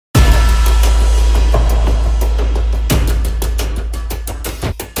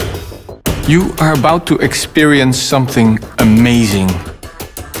You are about to experience something amazing.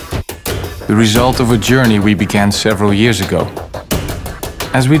 The result of a journey we began several years ago.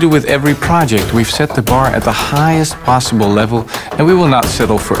 As we do with every project, we've set the bar at the highest possible level, and we will not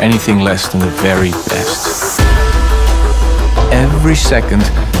settle for anything less than the very best. Every second,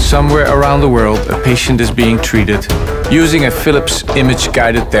 somewhere around the world, a patient is being treated using a Philips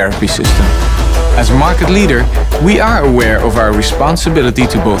image-guided therapy system. As market leader, we are aware of our responsibility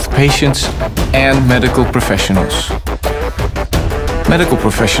to both patients and medical professionals. Medical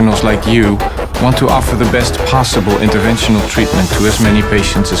professionals like you want to offer the best possible interventional treatment to as many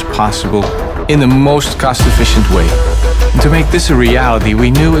patients as possible in the most cost-efficient way. And to make this a reality,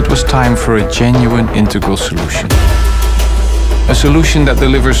 we knew it was time for a genuine integral solution. A solution that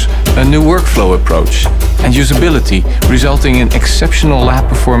delivers a new workflow approach and usability, resulting in exceptional lab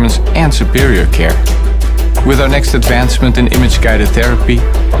performance and superior care. With our next advancement in image-guided therapy,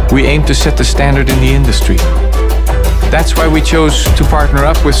 we aim to set the standard in the industry. That's why we chose to partner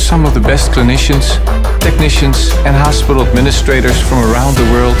up with some of the best clinicians, technicians, and hospital administrators from around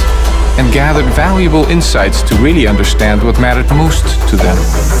the world and gathered valuable insights to really understand what mattered most to them.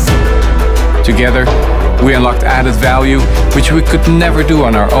 Together, we unlocked added value which we could never do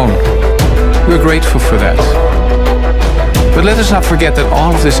on our own. We're grateful for that. But let us not forget that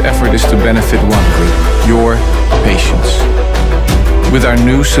all of this effort is to benefit one group, your patients. With our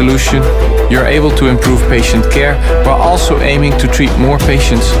new solution, you're able to improve patient care while also aiming to treat more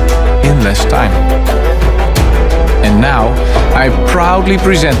patients in less time. And now, I proudly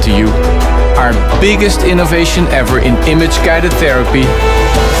present to you our biggest innovation ever in image-guided therapy,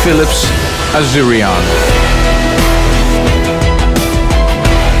 Philips Azurion.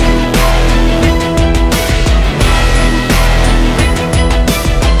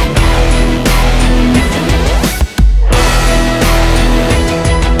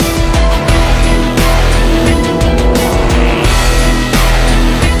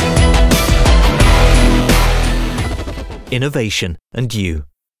 Innovation and you.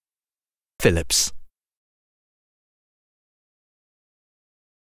 Philips.